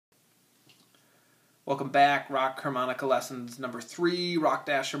Welcome back. Rock Harmonica Lessons number 3,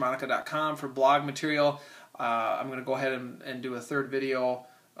 rock-harmonica.com for blog material. I'm going to go ahead and do a third video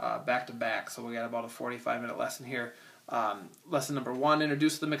back to back, so we got about a 45-minute lesson here. Lesson number 1,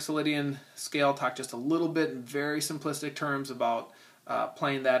 introduce the Mixolydian scale. Talk just a little bit in very simplistic terms about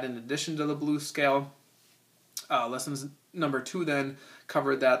playing that in addition to the blues scale. Lessons number 2 then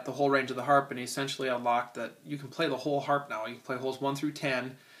covered that the whole range of the harp, and essentially unlocked that you can play the whole harp now. You can play holes 1 through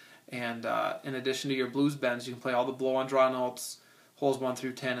 10, and in addition to your blues bends, you can play all the blow and draw notes, holes 1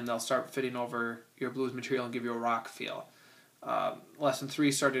 through 10, and they'll start fitting over your blues material and give you a rock feel. Lesson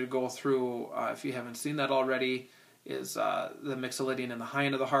 3 started to go through, if you haven't seen that already, is the Mixolydian in the high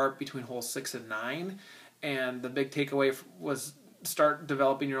end of the harp between holes 6 and 9, and the big takeaway was start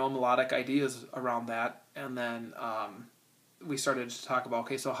developing your own melodic ideas around that. And then we started to talk about,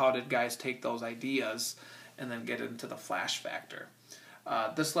 okay, so how did guys take those ideas and then get into the flash factor.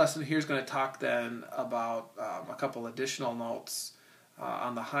 This lesson here is going to talk then about a couple additional notes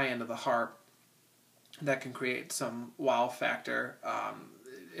on the high end of the harp that can create some wow factor.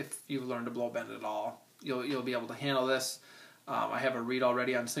 If you've learned to blow bend at all, you'll be able to handle this. I have a read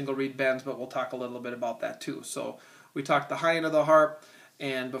already on single reed bends, but we'll talk a little bit about that too. So we talked the high end of the harp,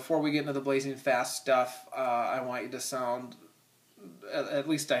 and before we get into the blazing fast stuff, I want you to sound at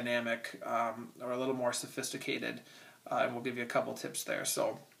least dynamic or a little more sophisticated, and we'll give you a couple tips there.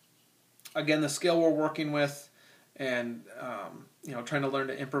 So again, the scale we're working with and trying to learn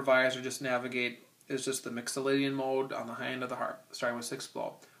to improvise or just navigate is just the Mixolydian mode on the high end of the harp, starting with 6th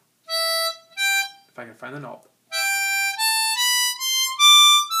blow. If I can find the note.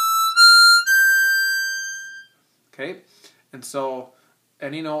 Okay, and so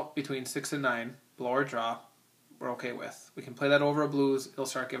any note between 6 and 9, blow or draw, we're okay with. We can play that over a blues. It'll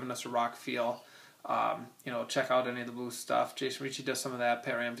start giving us a rock feel. Check out any of the blues stuff. Jason Ricci does some of that.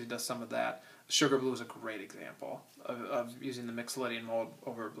 Pat Ramsey does some of that. Sugar Blue is a great example of using the Mixolydian mode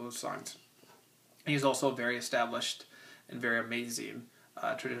over blues songs. He's also a very established and very amazing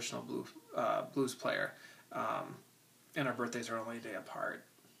traditional blues player. And our birthdays are only a day apart,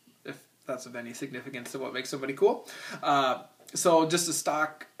 if that's of any significance to what makes somebody cool. So just a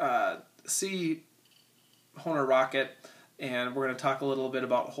stock C Hohner Rocket, and we're going to talk a little bit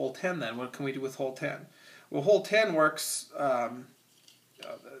about hole 10 then. What can we do with hole 10? Well, hole 10 works,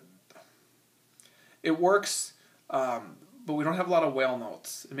 it works, but we don't have a lot of wail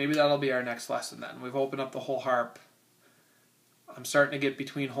notes. And maybe that'll be our next lesson then. We've opened up the whole harp. I'm starting to get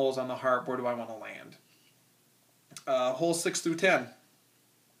between holes on the harp. Where do I want to land? Holes 6 through 10.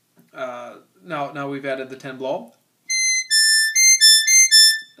 Now we've added the 10 blow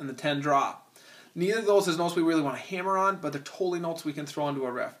and the 10 drop. Neither of those is notes we really want to hammer on, but they're totally notes we can throw into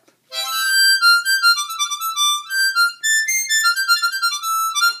a riff.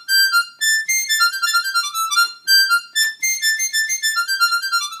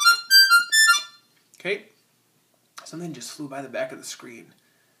 Okay, something just flew by the back of the screen.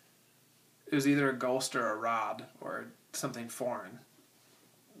 It was either a ghost or a rod or something foreign.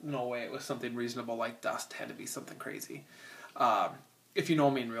 No way it was something reasonable like dust. It had to be something crazy. If you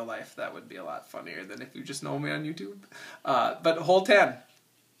know me in real life, that would be a lot funnier than if you just know me on YouTube. But hole 10,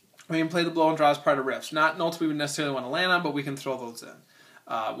 we can play the blow and draw as part of riffs. Not notes we would necessarily want to land on, but we can throw those in.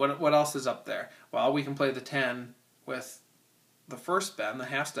 What else is up there? Well, we can play the 10 with the first bend, the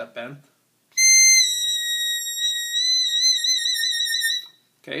half-step bend.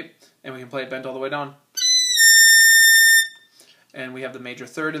 Okay, and we can play it bent all the way down. And we have the major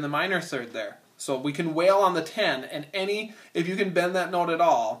third and the minor third there. So we can wail on the 10, and if you can bend that note at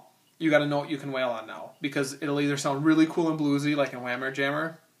all, you got a note you can wail on now, because it'll either sound really cool and bluesy like in Whammer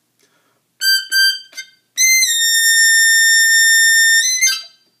Jammer,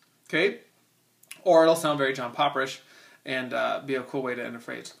 okay, or it'll sound very John Popperish and be a cool way to end a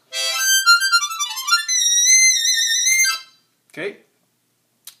phrase. Okay.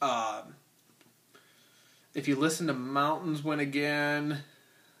 If you listen to Mountains Win Again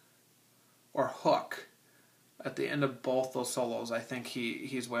or Hook, at the end of both those solos, I think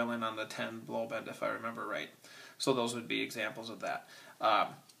he's wailing on the 10 blow bend, if I remember right. So those would be examples of that.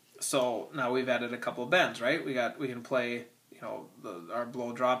 So now we've added a couple of bends, right? We can play our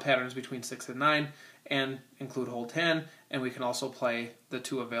blow draw patterns between 6 and 9 and include hole 10, and we can also play the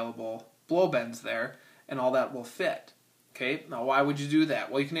 2 available blow bends there, and all that will fit. Okay, now why would you do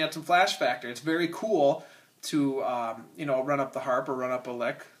that? Well, you can add some flash factor. It's very cool to run up the harp or run up a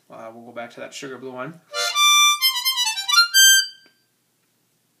lick. We'll go back to that Sugar Blue one.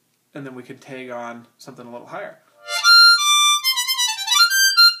 And then we can tag on something a little higher.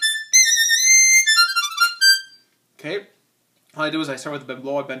 Okay, all I do is I start with the bend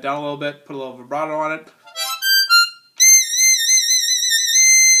blow, I bend down a little bit, put a little vibrato on it.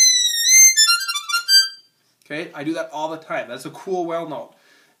 Okay, I do that all the time. That's a cool whale note.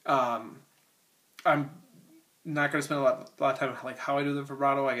 I'm not going to spend a lot of time on like how I do the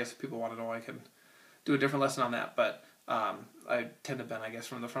vibrato. I guess if people want to know, I can do a different lesson on that. But I tend to bend, I guess,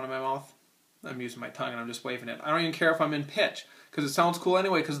 from the front of my mouth. I'm using my tongue and I'm just waving it. I don't even care if I'm in pitch because it sounds cool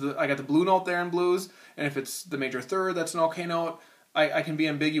anyway because I got the blue note there in blues, and if it's the major third, that's an okay note. I can be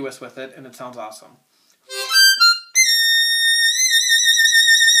ambiguous with it and it sounds awesome.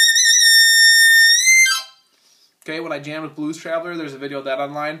 Okay, when I jam with Blues Traveler, there's a video of that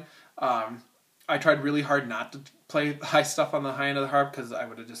online. I tried really hard not to play high stuff on the high end of the harp because I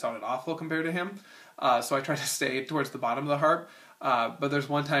would have just sounded awful compared to him. So I tried to stay towards the bottom of the harp. But there's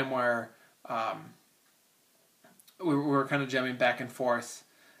one time where we were kind of jamming back and forth,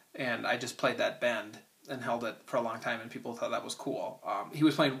 and I just played that bend and held it for a long time, and people thought that was cool. He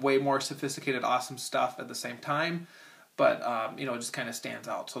was playing way more sophisticated, awesome stuff at the same time, but it just kind of stands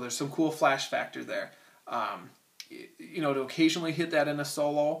out. So there's some cool flash factor there. To occasionally hit that in a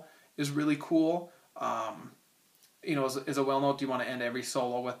solo is really cool. As a well note, do you want to end every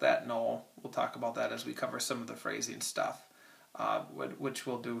solo with that? No, we'll talk about that as we cover some of the phrasing stuff, which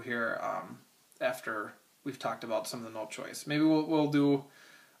we'll do here after we've talked about some of the note choice. Maybe we'll do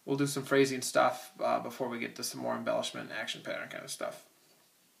some phrasing stuff before we get to some more embellishment and action pattern kind of stuff.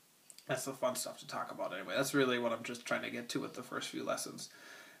 That's the fun stuff to talk about anyway. That's really what I'm just trying to get to with the first few lessons.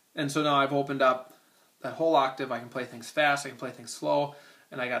 And so now I've opened up that whole octave. I can play things fast, I can play things slow,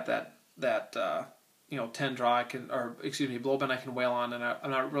 and I got that 10 draw blow bend I can wail on, and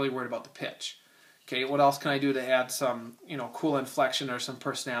I'm not really worried about the pitch. Okay, what else can I do to add some cool inflection or some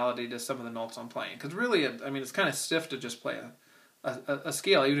personality to some of the notes I'm playing? Because really, it's kind of stiff to just play a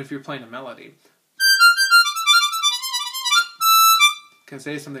scale, even if you're playing a melody. Can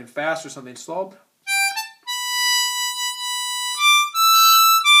say something fast or something slow.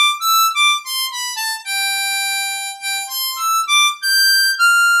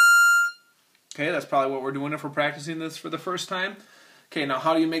 Okay, that's probably what we're doing if we're practicing this for the first time. Okay, now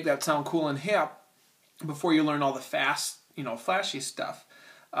how do you make that sound cool and hip before you learn all the fast, flashy stuff?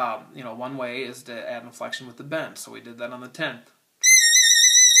 One way is to add inflection with the bend. So we did that on the 10.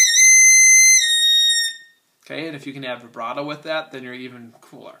 Okay, and if you can add vibrato with that, then you're even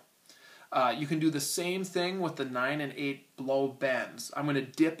cooler. You can do the same thing with the 9 and 8 blow bends. I'm going to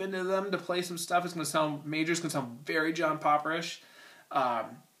dip into them to play some stuff. It's going to sound, major's going to sound very John Popper-ish.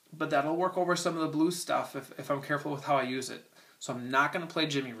 But that'll work over some of the blues stuff if I'm careful with how I use it. So I'm not going to play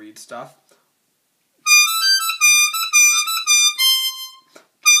Jimmy Reed stuff.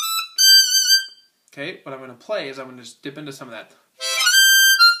 Okay, what I'm going to play is I'm going to just dip into some of that.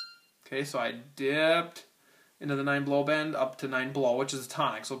 Okay, so I dipped into the 9 blow bend up to 9 blow, which is a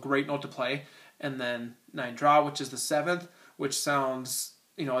tonic, so great note to play. And then 9 draw, which is the 7th, which sounds,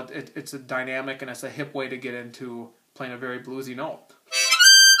 it's a dynamic and it's a hip way to get into playing a very bluesy note.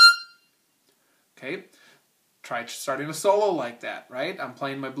 Okay, try starting a solo like that, right? I'm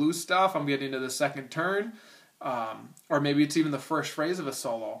playing my blues stuff, I'm getting into the second turn, or maybe it's even the first phrase of a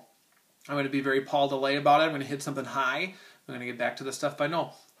solo. I'm going to be very Paul DeLay about it. I'm going to hit something high. I'm going to get back to the stuff I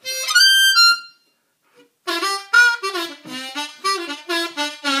know.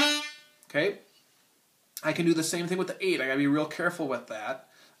 Okay, I can do the same thing with the 8. I got to be real careful with that,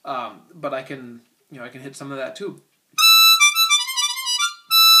 but I can hit some of that too.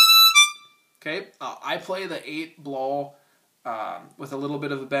 Okay, I play the 8 blow with a little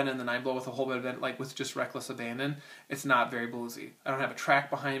bit of a bend and the 9 blow with a whole bit of bend, like with just reckless abandon. It's not very bluesy. I don't have a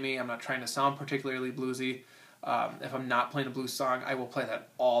track behind me. I'm not trying to sound particularly bluesy. If I'm not playing a blues song, I will play that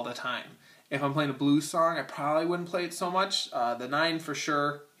all the time. If I'm playing a blues song, I probably wouldn't play it so much. The 9 for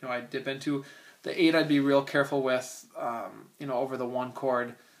sure, I dip into. The 8 I'd be real careful with, over the 1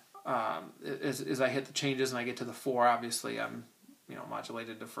 chord. As I hit the changes and I get to the 4, obviously I'm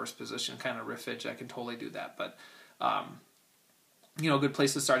modulated to first position, kind of riffage. I can totally do that, but a good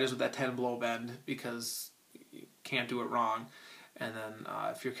place to start is with that 10 blow bend because you can't do it wrong. And then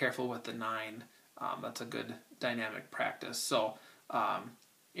if you're careful with the 9, that's a good dynamic practice. So I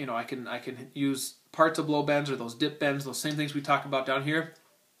can use parts of blow bends or those dip bends, those same things we talk about down here.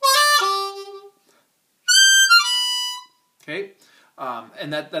 Okay,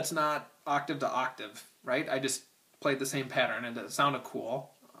 and that's not octave to octave, right? I just played the same pattern and it sounded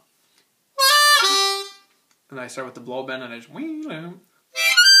cool. And I start with the blow bend and I just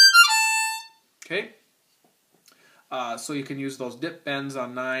okay. So you can use those dip bends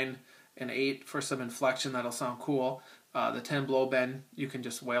on 9 and 8 for some inflection. That'll sound cool. The 10 blow bend you can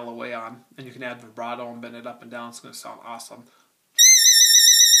just wail away on, and you can add vibrato and bend it up and down. It's going to sound awesome.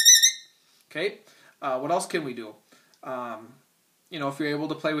 Okay, what else can we do? You know, if you're able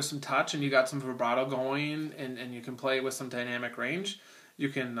to play with some touch and you got some vibrato going and you can play with some dynamic range, you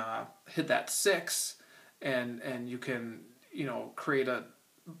can hit that 6 and you can, you know, create a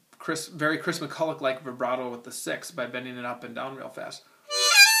very Chris McCulloch-like vibrato with the 6 by bending it up and down real fast.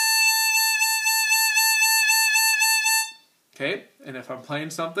 Okay, and if I'm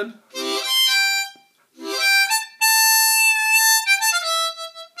playing something,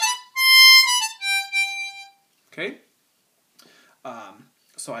 okay,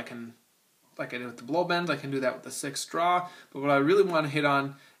 so I can, like I did with the blow bends, I can do that with the 6 draw. But what I really want to hit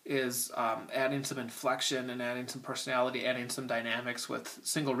on is adding some inflection and adding some personality, adding some dynamics with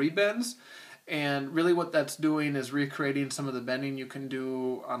single reed bends. And really what that's doing is recreating some of the bending you can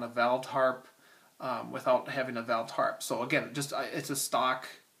do on a valved harp without having a valved harp. So again, just it's a stock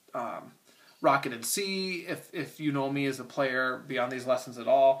rocket in C. If you know me as a player beyond these lessons at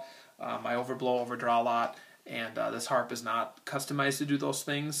all, I overblow, overdraw a lot. And this harp is not customized to do those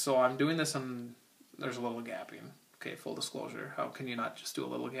things, so I'm doing this on, there's a little gapping. Okay, full disclosure. How can you not just do a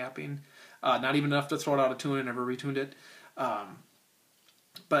little gapping? Not even enough to throw it out of tune. I never retuned it.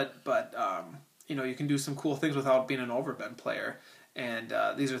 But you know, you can do some cool things without being an overbend player. And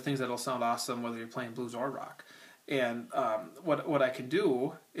these are things that'll sound awesome whether you're playing blues or rock. And what I can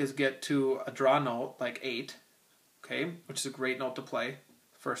do is get to a draw note like 8, okay, which is a great note to play.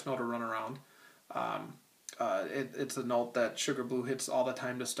 First note to run around. It's a note that Sugar Blue hits all the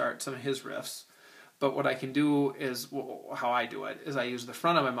time to start some of his riffs. But what I can do is, how I do it, is I use the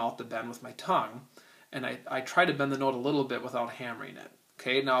front of my mouth to bend with my tongue, and I try to bend the note a little bit without hammering it.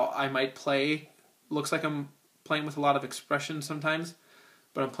 Okay, now I might play, looks like I'm playing with a lot of expression sometimes,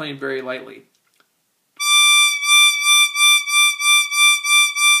 but I'm playing very lightly.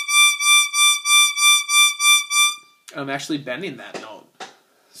 And I'm actually bending that note.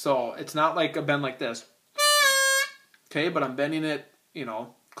 So it's not like a bend like this. Okay, but I'm bending it, you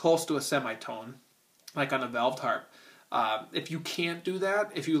know, close to a semitone, like on a valved harp. If you can't do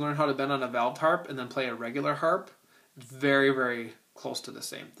that, if you learn how to bend on a valved harp and then play a regular harp, it's very, very close to the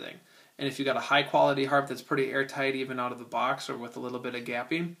same thing. And if you got a high quality harp that's pretty airtight even out of the box or with a little bit of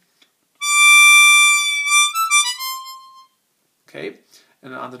gapping, okay,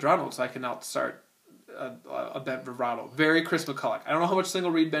 and on the draw notes I can now start a bent vibrato. Very Chris McCulloch. I don't know how much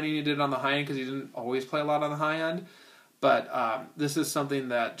single reed bending he did on the high end because he didn't always play a lot on the high end, but this is something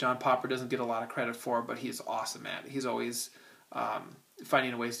that John Popper doesn't get a lot of credit for, but he's awesome at. He's always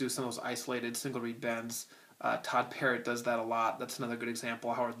finding ways to do some of those isolated single reed bends. Todd Parrott does that a lot. That's another good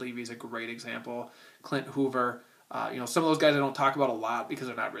example. Howard Levy's a great example. Clint Hoover. You know, some of those guys I don't talk about a lot because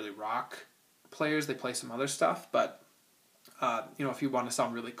they're not really rock players. They play some other stuff, but you know, if you want to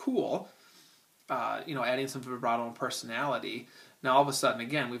sound really cool, you know, adding some vibrato and personality. Now all of a sudden,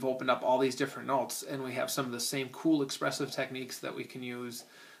 again, we've opened up all these different notes, and we have some of the same cool expressive techniques that we can use,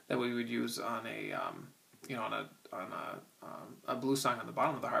 that we would use on a, you know, on a blues song on the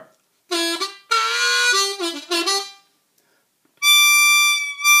bottom of the harp.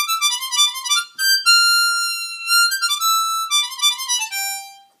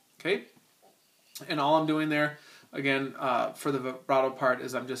 Okay, and all I'm doing there, again, for the vibrato part,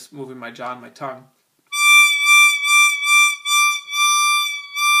 is I'm just moving my jaw and my tongue.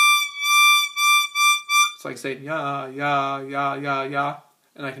 It's like saying, ya, ya, ya, ya, ya.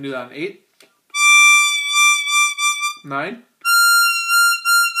 And I can do that on 8, 9,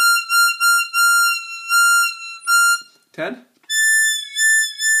 10. And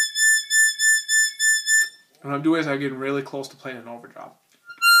what I'm doing is I'm getting really close to playing an overdrop.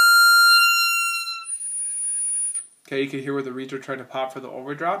 Okay, you can hear where the reeds are trying to pop for the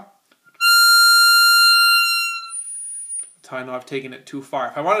overdrop. That's how I know I've taken it too far.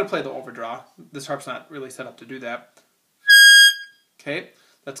 If I wanted to play the overdraw, this harp's not really set up to do that. Okay,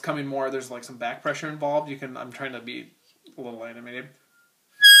 that's coming more, there's like some back pressure involved. I'm trying to be a little animated.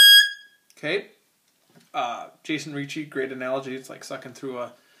 Okay, Jason Ricci, great analogy. It's like sucking through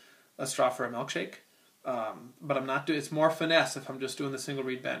a straw for a milkshake. But I'm not doing, it's more finesse if I'm just doing the single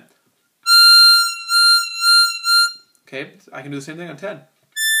reed bend. Okay, I can do the same thing on 10.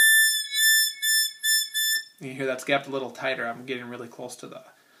 You hear that's gapped a little tighter. I'm getting really close to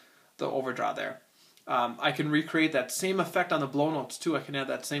the overdraw there. I can recreate that same effect on the blow notes too. I can add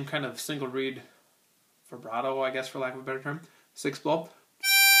that same kind of single reed vibrato, I guess, for lack of a better term. 6 blow.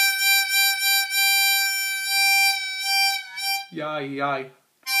 Yai, yai.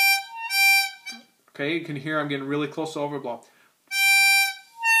 Okay, you can hear I'm getting really close to overblow.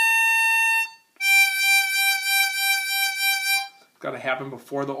 Got to happen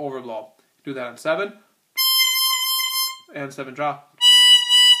before the overblow. Do that on 7 and 7 draw.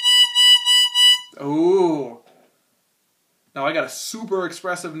 Ooh. Now I got a super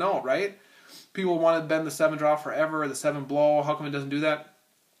expressive note, right? People want to bend the 7 draw forever, the 7 blow. How come it doesn't do that?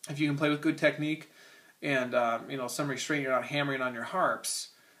 If you can play with good technique and some restraint, you're not hammering on your harps.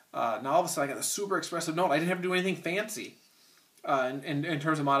 Now all of a sudden I got a super expressive note. I didn't have to do anything fancy in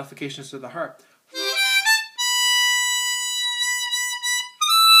terms of modifications to the harp.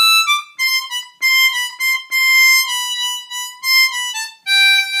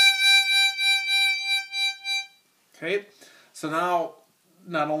 Okay, so now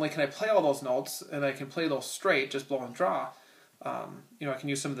not only can I play all those notes and I can play those straight, just blow and draw. I can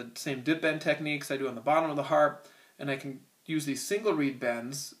use some of the same dip bend techniques I do on the bottom of the harp, and I can use these single reed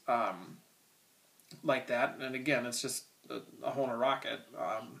bends like that. And again, it's just a Hohner Rocket,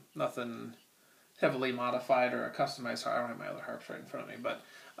 nothing heavily modified or a customized harp. I don't have my other harps right in front of me, but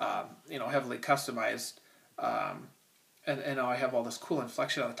heavily customized. And now I have all this cool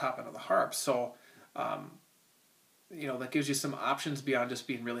inflection on the top end of the harp. So that gives you some options beyond just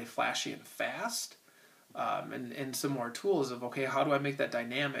being really flashy and fast. And some more tools of, okay, how do I make that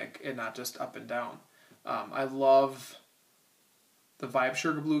dynamic and not just up and down? I love the vibe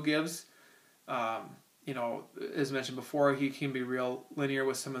Sugar Blue gives. As mentioned before, he can be real linear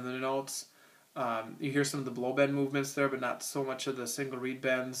with some of the notes. You hear some of the blow bend movements there, but not so much of the single reed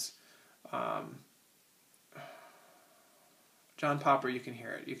bends. John Popper, you can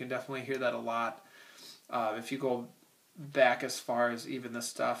hear it. You can definitely hear that a lot. If you go back as far as even the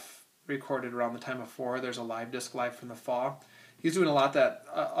stuff recorded around the time of 4, there's a live disc live from the fall. He's doing a lot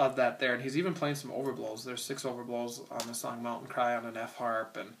of that there, and he's even playing some overblows. There's 6 overblows on the song Mountain Cry on an F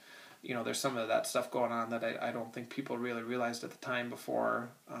harp, and there's some of that stuff going on that I don't think people really realized at the time before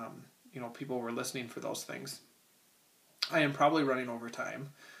people were listening for those things. I am probably running over time.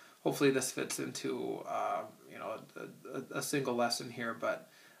 Hopefully this fits into a single lesson here, but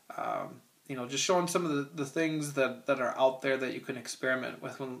just showing some of the things that are out there that you can experiment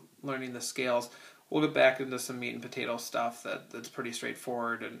with when learning the scales. We'll get back into some meat and potato stuff that's pretty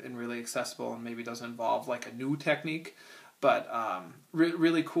straightforward and really accessible and maybe doesn't involve like a new technique, but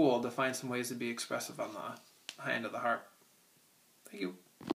really cool to find some ways to be expressive on the high end of the harp. Thank you.